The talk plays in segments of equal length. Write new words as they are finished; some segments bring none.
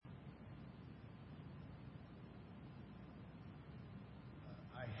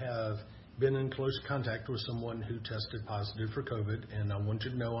have been in close contact with someone who tested positive for COVID, and I want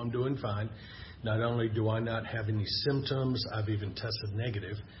you to know I'm doing fine. Not only do I not have any symptoms, I've even tested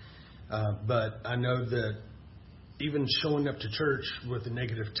negative, but I know that even showing up to church with a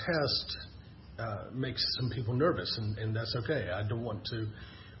negative test makes some people nervous, and that's okay. I don't want to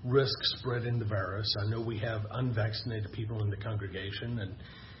risk spreading the virus. I know we have unvaccinated people in the congregation,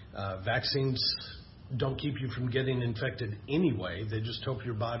 and vaccines don't keep you from getting infected anyway. They just help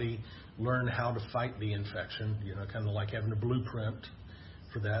your body learn how to fight the infection, kind of like having a blueprint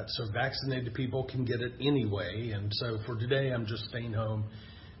for that. So vaccinated people can get it anyway. And so for today, I'm just staying home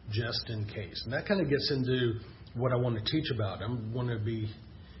just in case. And that kind of gets into what I want to teach about. I'm going to be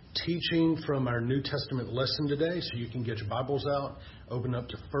teaching from our New Testament lesson today. So you can get your Bibles out, open up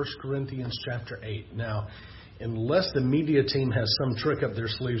to 1 Corinthians chapter 8. Now, unless the media team has some trick up their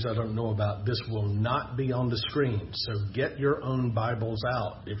sleeves I don't know about, this will not be on the screen. So get your own Bibles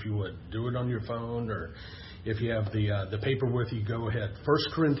out, if you would. Do it on your phone, or if you have the paper with you, go ahead. 1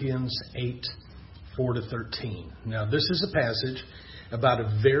 Corinthians 8, 4-13. Now, this is a passage about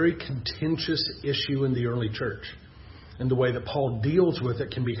a very contentious issue in the early church. And the way that Paul deals with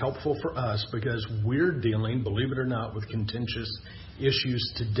it can be helpful for us because we're dealing, believe it or not, with contentious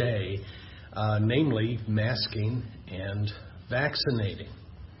issues today. Namely masking and vaccinating.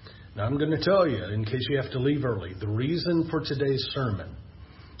 Now, I'm going to tell you, in case you have to leave early, the reason for today's sermon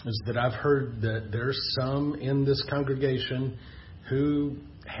is that I've heard that there's some in this congregation who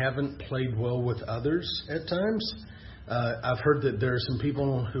haven't played well with others at times. I've heard that there are some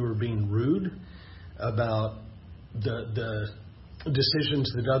people who are being rude about the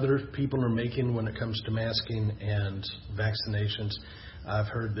decisions that other people are making when it comes to masking and vaccinations. I've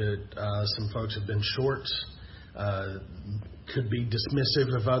heard that some folks have been short, could be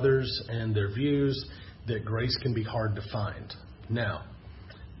dismissive of others and their views, that grace can be hard to find. Now,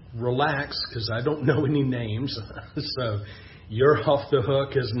 relax, because I don't know any names, so you're off the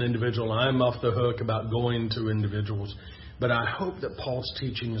hook as an individual. I'm off the hook about going to individuals. But I hope that Paul's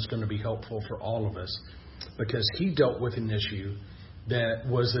teaching is going to be helpful for all of us, because he dealt with an issue that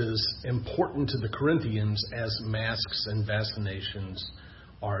was as important to the Corinthians as masks and vaccinations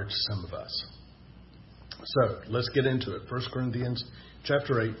are to some of us. So let's get into it. 1 Corinthians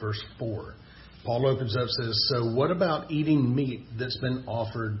chapter 8, verse 4. Paul opens up and says, "So what about eating meat that's been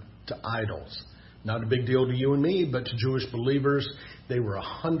offered to idols?" Not a big deal to you and me, but to Jewish believers, they were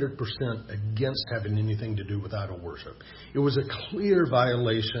 100% against having anything to do with idol worship. It was a clear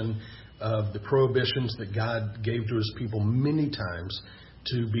violation of the prohibitions that God gave to his people many times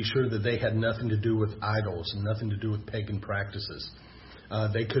to be sure that they had nothing to do with idols and nothing to do with pagan practices.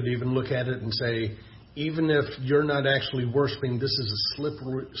 They could even look at it and say, even if you're not actually worshiping, this is a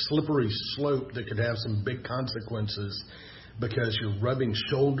slippery slope that could have some big consequences, because you're rubbing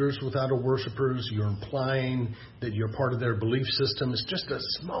shoulders with idol worshipers. You're implying that you're part of their belief system. It's just a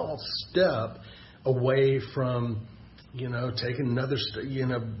small step away from taking another,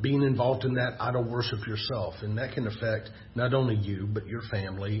 being involved in that idol worship yourself. And that can affect not only you, but your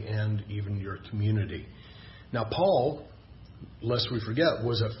family and even your community. Now, Paul, lest we forget,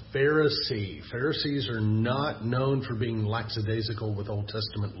 was a Pharisee. Pharisees are not known for being lackadaisical with Old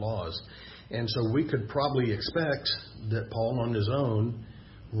Testament laws. And so we could probably expect that Paul on his own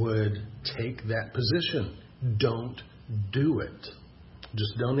would take that position. Don't do it.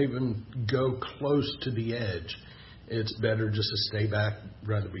 Just don't even go close to the edge. It's better just to stay back,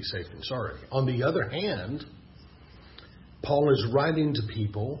 rather be safe than sorry. On the other hand, Paul is writing to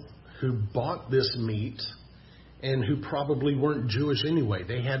people who bought this meat and who probably weren't Jewish anyway.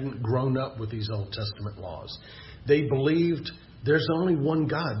 They hadn't grown up with these Old Testament laws. They believed there's only one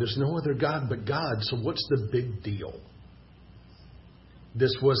God. There's no other God but God. So what's the big deal?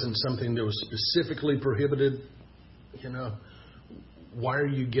 This wasn't something that was specifically prohibited. Why are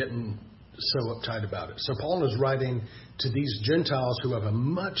you getting so uptight about it? So Paul is writing to these Gentiles who have a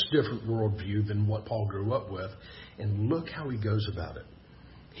much different worldview than what Paul grew up with. And look how he goes about it.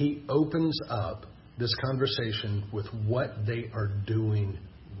 He opens up this conversation with what they are doing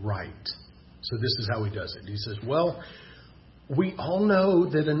right. So this is how he does it. He says, well, we all know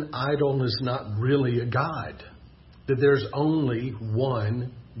that an idol is not really a god, that there's only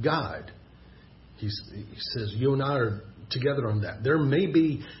one God. He says, you and I are together on that. There may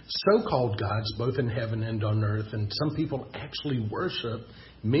be so-called gods both in heaven and on earth, and some people actually worship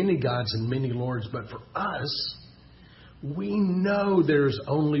many gods and many lords, but for us, we know there's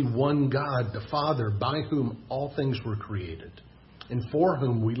only one God, the Father, by whom all things were created and for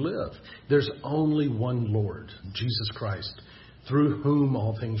whom we live. There's only one Lord, Jesus Christ, through whom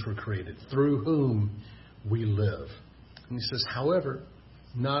all things were created, through whom we live. And he says, however,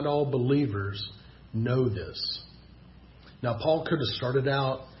 Not all believers know this. Now, Paul could have started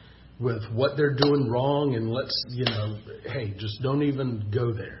out with what they're doing wrong and hey, just don't even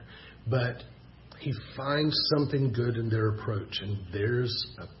go there. But he finds something good in their approach. And there's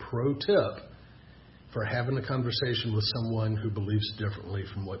a pro tip for having a conversation with someone who believes differently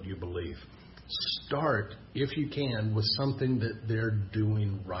from what you believe. Start, if you can, with something that they're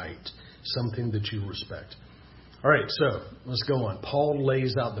doing right, something that you respect. All right, so let's go on. Paul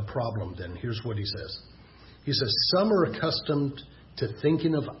lays out the problem then. Here's what he says. He says, some are accustomed to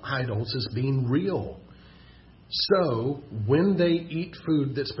thinking of idols as being real. So when they eat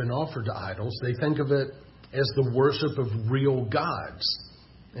food that's been offered to idols, they think of it as the worship of real gods,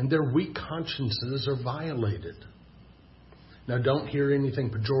 and their weak consciences are violated. Now, don't hear anything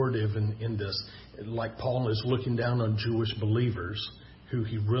pejorative in this, like Paul is looking down on Jewish believers who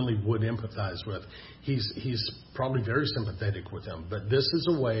he really would empathize with. He's probably very sympathetic with them. But this is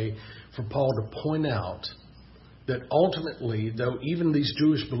a way for Paul to point out that ultimately, though even these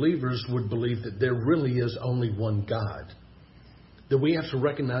Jewish believers would believe that there really is only one God, that we have to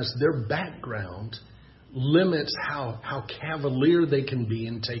recognize their background limits how cavalier they can be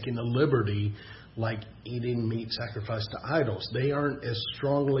in taking a liberty like eating meat sacrificed to idols. They aren't as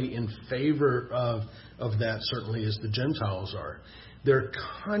strongly in favor of that, certainly, as the Gentiles are. Their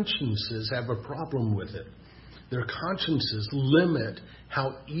consciences have a problem with it. Their consciences limit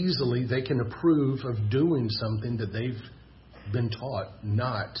how easily they can approve of doing something that they've been taught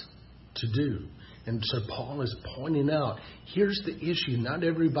not to do. And so Paul is pointing out, here's the issue. Not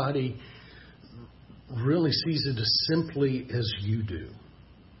everybody really sees it as simply as you do.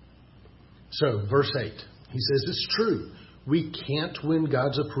 So, verse 8, he says, it's true. We can't win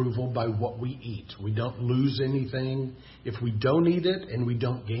God's approval by what we eat. We don't lose anything if we don't eat it, and we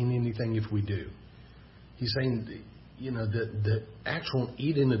don't gain anything if we do. He's saying, the actual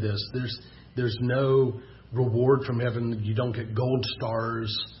eating of this, there's no reward from heaven. You don't get gold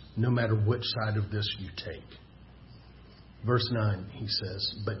stars no matter which side of this you take. Verse 9, he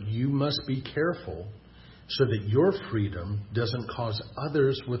says, but you must be careful so that your freedom doesn't cause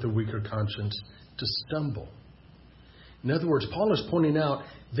others with a weaker conscience to stumble. In other words, Paul is pointing out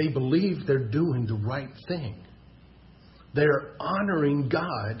they believe they're doing the right thing. They're honoring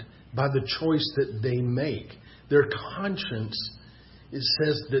God by the choice that they make. Their conscience, it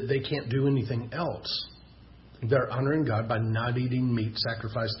says that they can't do anything else. They're honoring God by not eating meat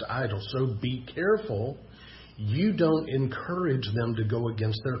sacrificed to idols. So be careful. You don't encourage them to go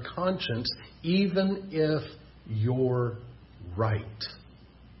against their conscience, even if you're right.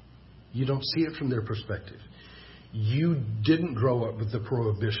 You don't see it from their perspective. You didn't grow up with the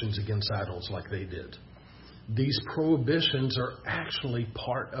prohibitions against idols like they did. These prohibitions are actually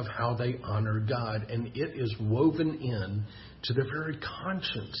part of how they honor God, and it is woven in to their very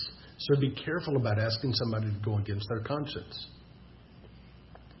conscience. So be careful about asking somebody to go against their conscience.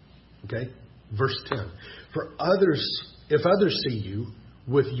 Okay? Verse 10. If others see you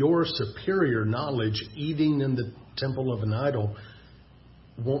with your superior knowledge eating in the temple of an idol,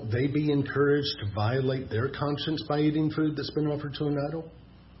 won't they be encouraged to violate their conscience by eating food that's been offered to an idol?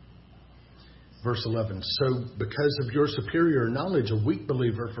 Verse 11. So because of your superior knowledge, a weak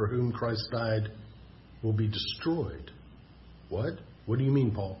believer for whom Christ died will be destroyed. What? What do you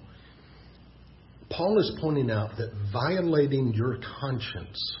mean, Paul? Paul is pointing out that violating your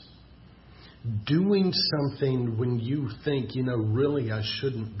conscience, doing something when you think, really I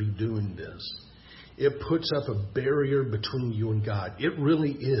shouldn't be doing this, it puts up a barrier between you and God. It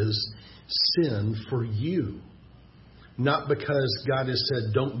really is sin for you. Not because God has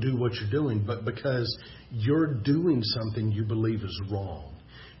said don't do what you're doing, but because you're doing something you believe is wrong.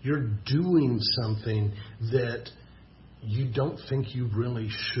 You're doing something that you don't think you really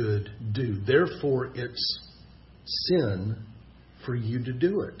should do. Therefore, it's sin for you to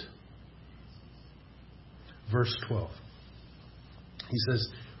do it. Verse 12. He says,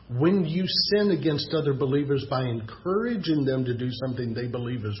 when you sin against other believers by encouraging them to do something they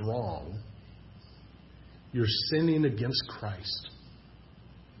believe is wrong, you're sinning against Christ.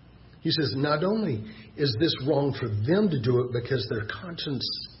 He says, not only is this wrong for them to do it because their conscience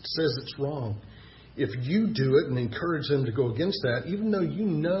says it's wrong, if you do it and encourage them to go against that, even though you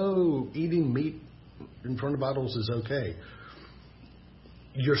know eating meat in front of idols is okay,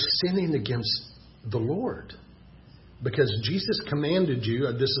 you're sinning against the Lord. Because Jesus commanded you,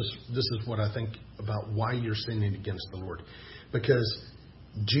 this is what I think about why you're sinning against the Lord. Because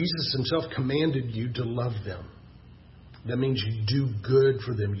Jesus himself commanded you to love them. That means you do good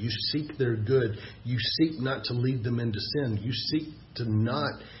for them. You seek their good. You seek not to lead them into sin. You seek to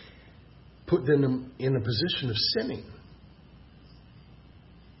not put them in a position of sinning.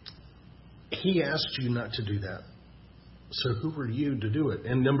 He asked you not to do that. So who are you to do it?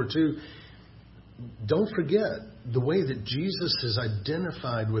 And number two, don't forget the way that Jesus is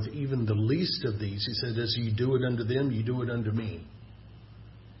identified with even the least of these. He said, as you do it unto them, you do it unto me.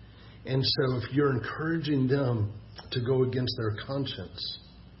 And so if you're encouraging them to go against their conscience,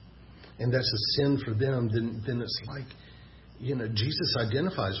 and that's a sin for them, then it's like, Jesus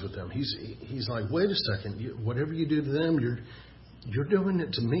identifies with them. He's like, wait a second, whatever you do to them, you're doing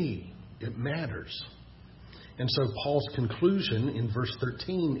it to me. It matters. And so Paul's conclusion in verse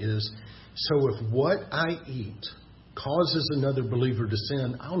 13 is, so if what I eat causes another believer to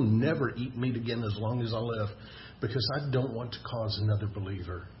sin, I'll never eat meat again as long as I live, because I don't want to cause another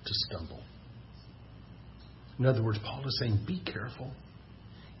believer to stumble. In other words, Paul is saying, be careful.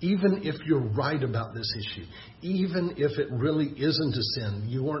 Even if you're right about this issue, even if it really isn't a sin,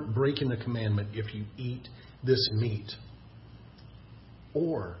 you aren't breaking a commandment if you eat this meat.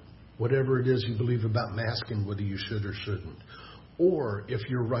 Or whatever it is you believe about masking, whether you should or shouldn't. Or if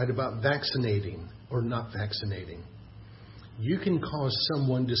you're right about vaccinating or not vaccinating. You can cause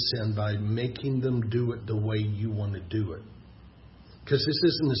someone to sin by making them do it the way you want to do it. Because this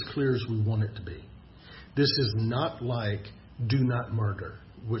isn't as clear as we want it to be. This is not like do not murder,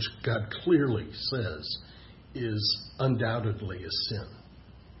 which God clearly says is undoubtedly a sin.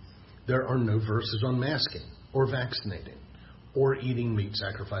 There are no verses on masking or vaccinating or eating meat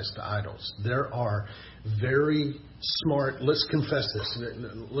sacrificed to idols. There are very smart, let's confess this,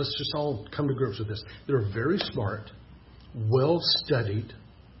 let's just all come to grips with this. There are very smart, well-studied,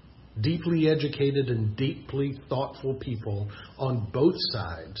 deeply educated, and deeply thoughtful people on both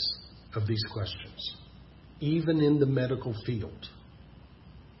sides of these questions, even in the medical field.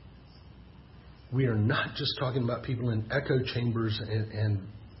 We are not just talking about people in echo chambers and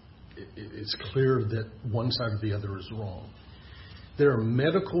it's clear that one side or the other is wrong. There are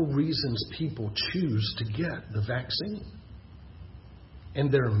medical reasons people choose to get the vaccine.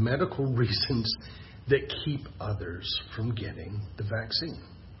 And there are medical reasons that keep others from getting the vaccine.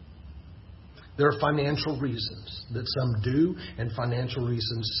 There are financial reasons that some do and financial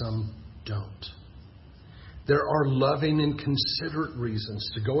reasons some don't. There are loving and considerate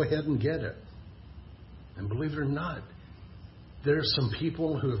reasons to go ahead and get it. And believe it or not, there are some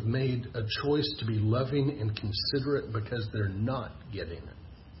people who have made a choice to be loving and considerate because they're not getting it.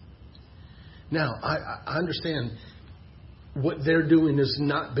 Now, I understand what they're doing has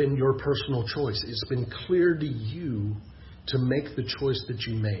not been your personal choice. It's been clear to you to make the choice that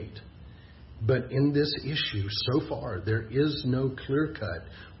you made. But in this issue, so far, there is no clear-cut,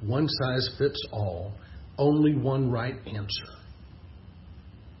 one-size-fits-all, only one right answer.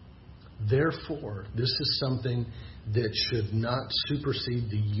 Therefore, this is something that should not supersede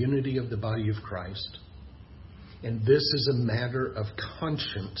the unity of the body of Christ. And this is a matter of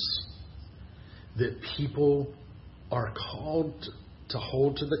conscience that people are called to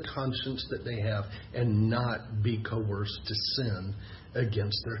hold to the conscience that they have and not be coerced to sin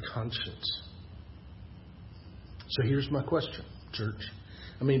against their conscience. So here's my question, church.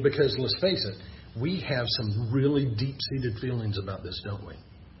 Because let's face it, we have some really deep-seated feelings about this, don't we?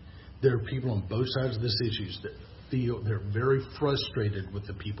 There are people on both sides of this issue that feel they're very frustrated with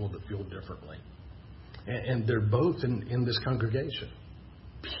the people that feel differently. And they're both in this congregation.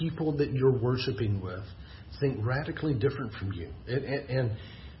 People that you're worshiping with think radically different from you. And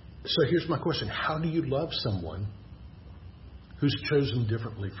so here's my question. How do you love someone who's chosen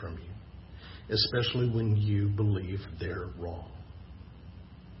differently from you, especially when you believe they're wrong?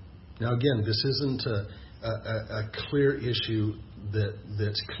 Now, again, this isn't a clear issue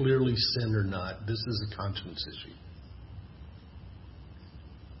that's clearly sin or not. This is a conscience issue.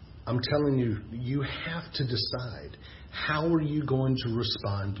 I'm telling you, you have to decide how are you going to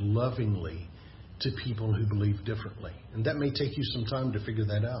respond lovingly to people who believe differently. And that may take you some time to figure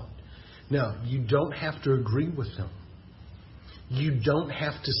that out. Now, you don't have to agree with them. You don't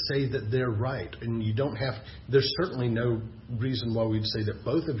have to say that they're right. And there's certainly no reason why we'd say that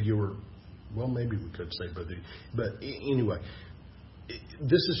both of you are, well, maybe we could say both of you. But anyway,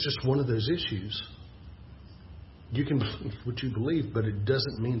 this is just one of those issues. You can believe what you believe, but it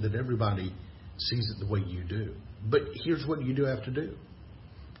doesn't mean that everybody sees it the way you do. But here's what you do have to do.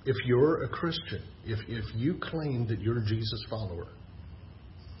 If you're a Christian, if you claim that you're a Jesus follower,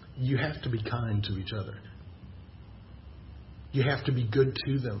 you have to be kind to each other. You have to be good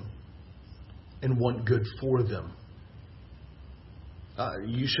to them and want good for them.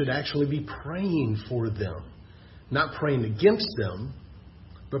 You should actually be praying for them. Not praying against them,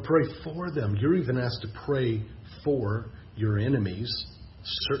 but pray for them. You're even asked to pray for your enemies.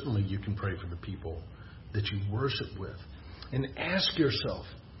 Certainly you can pray for the people that you worship with. And ask yourself,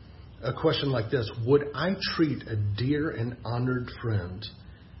 a question like this: would I treat a dear and honored friend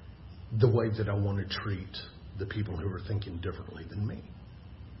the way that I want to treat the people who are thinking differently than me?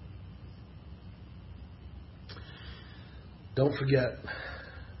 Don't forget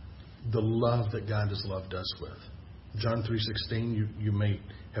the love that God has loved us with. John 3:16, you may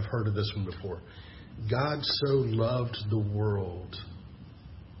have heard of this one before. God so loved the world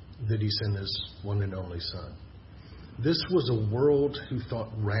that he sent his one and only Son. This was a world who thought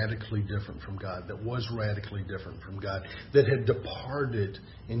radically different from God, that was radically different from God, that had departed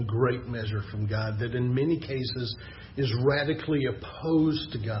in great measure from God, that in many cases is radically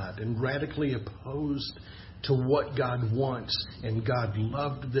opposed to God and radically opposed to what God wants. And God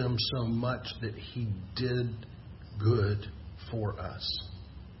loved them so much that he did good for us.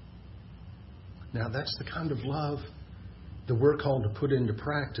 Now, that's the kind of love that we're called to put into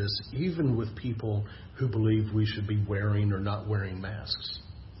practice, even with people who believe we should be wearing or not wearing masks.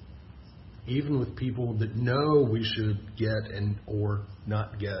 Even with people that know we should get and or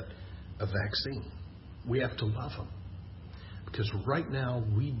not get a vaccine. We have to love them. Because right now,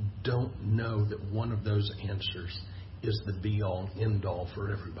 we don't know that one of those answers is the be-all, end-all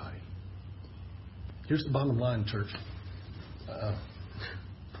for everybody. Here's the bottom line, church.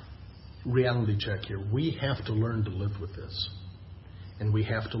 Reality check here. We have to learn to live with this. And we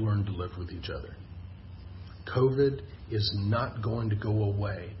have to learn to live with each other. COVID is not going to go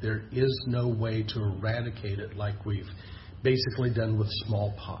away. There is no way to eradicate it like we've basically done with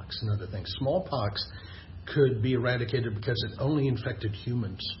smallpox and other things. Smallpox could be eradicated because it only infected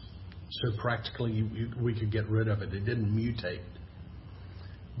humans. So practically we could get rid of it. It didn't mutate.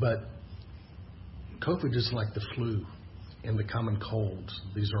 But COVID is like the flu and the common colds.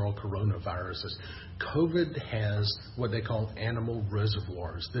 These are all coronaviruses. COVID has what they call animal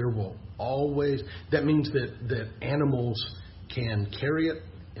reservoirs. There will always, that means that animals can carry it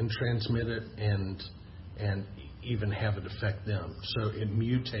and transmit it and even have it affect them. So it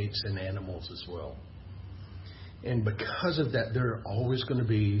mutates in animals as well. And because of that, there are always going to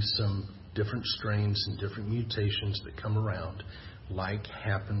be some different strains and different mutations that come around, like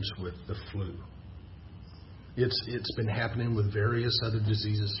happens with the flu. It's been happening with various other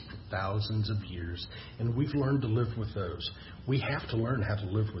diseases for thousands of years, and we've learned to live with those. We have to learn how to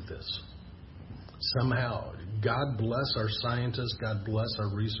live with this. Somehow, God bless our scientists, God bless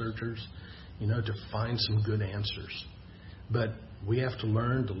our researchers, to find some good answers. But we have to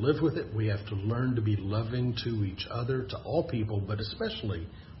learn to live with it. We have to learn to be loving to each other, to all people, but especially,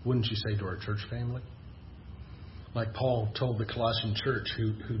 wouldn't you say, to our church family? Like Paul told the Colossian church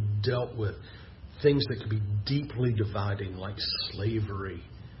who dealt with things that could be deeply dividing, like slavery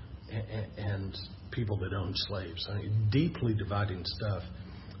and people that own slaves. Deeply dividing stuff.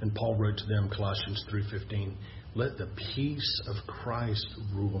 And Paul wrote to them, Colossians 3:15, let the peace of Christ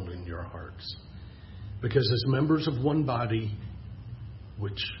rule in your hearts. Because as members of one body,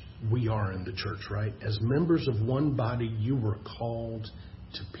 which we are in the church, right? As members of one body, you were called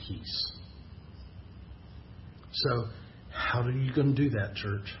to peace. So how are you going to do that,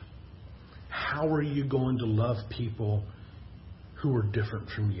 church? How are you going to love people who are different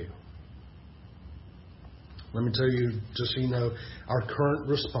from you? Let me tell you, just so you know, our current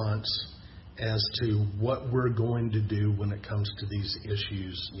response as to what we're going to do when it comes to these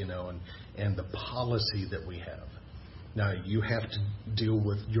issues, and the policy that we have. Now, you have to deal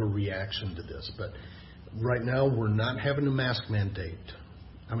with your reaction to this, but right now we're not having a mask mandate.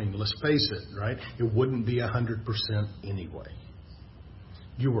 I mean, let's face it, right? It wouldn't be 100% anyway.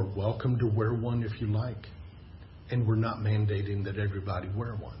 You are welcome to wear one if you like, and we're not mandating that everybody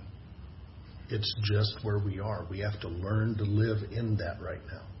wear one. It's just where we are. We have to learn to live in that right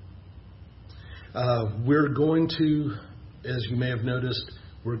now. We're going to, as you may have noticed,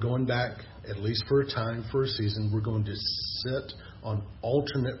 we're going back, at least for a time, for a season, we're going to sit on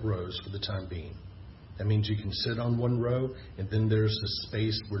alternate rows for the time being. That means you can sit on one row, and then there's a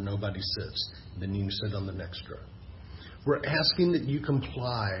space where nobody sits. And then you can sit on the next row. We're asking that you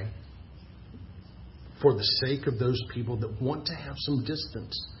comply for the sake of those people that want to have some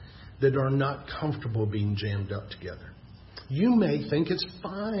distance, that are not comfortable being jammed up together. You may think it's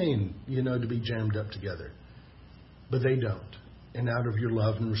fine, to be jammed up together, but they don't. And out of your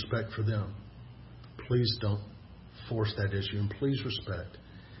love and respect for them, please don't force that issue, and please respect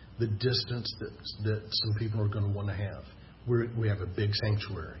the distance that some people are going to want to have. We have a big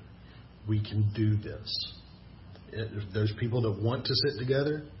sanctuary. We can do this. Those people that want to sit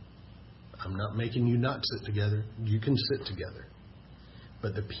together, I'm not making you not sit together. You can sit together.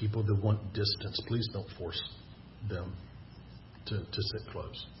 But the people that want distance, please don't force them to sit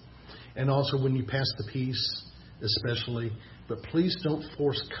close. And also, when you pass the peace, especially. But please don't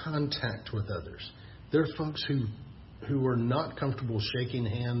force contact with others. There are folks who are not comfortable shaking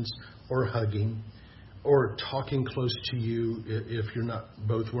hands or hugging or talking close to you if you're not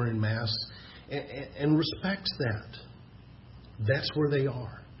both wearing masks. And respect that. That's where they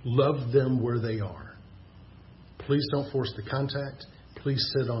are. Love them where they are. Please don't force the contact. Please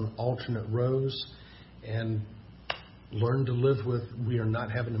sit on alternate rows and learn to live with, we are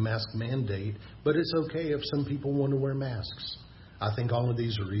not having a mask mandate, but it's okay if some people want to wear masks. I think all of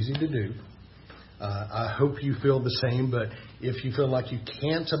these are easy to do. I hope you feel the same, but if you feel like you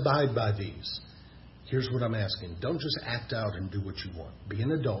can't abide by these, here's what I'm asking. Don't just act out and do what you want. Be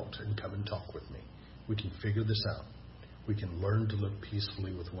an adult and come and talk with me. We can figure this out. We can learn to live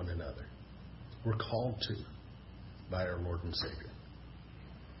peacefully with one another. We're called to by our Lord and Savior.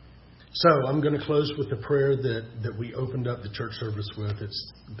 So I'm going to close with the prayer that we opened up the church service with.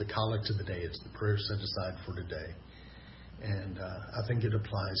 It's the collect of the day. It's the prayer set aside for today. And I think it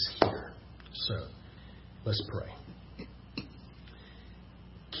applies here. So let's pray.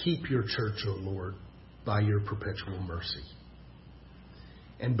 Keep your church, O Lord, by your perpetual mercy.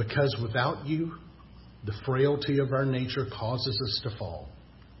 And because without you, the frailty of our nature causes us to fall,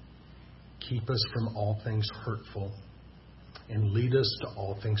 keep us from all things hurtful and lead us to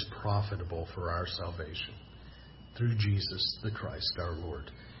all things profitable for our salvation. Through Jesus the Christ, our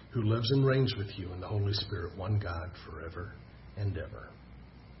Lord, who lives and reigns with you in the Holy Spirit, one God, forever and ever.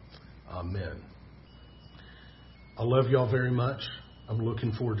 Amen. I love y'all very much. I'm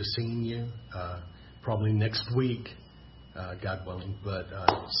looking forward to seeing you probably next week, God willing. But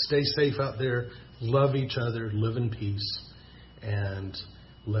stay safe out there. Love each other. Live in peace. And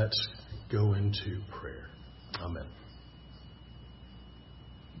let's go into prayer. Amen.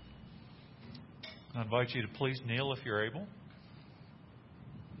 I invite you to please kneel if you're able.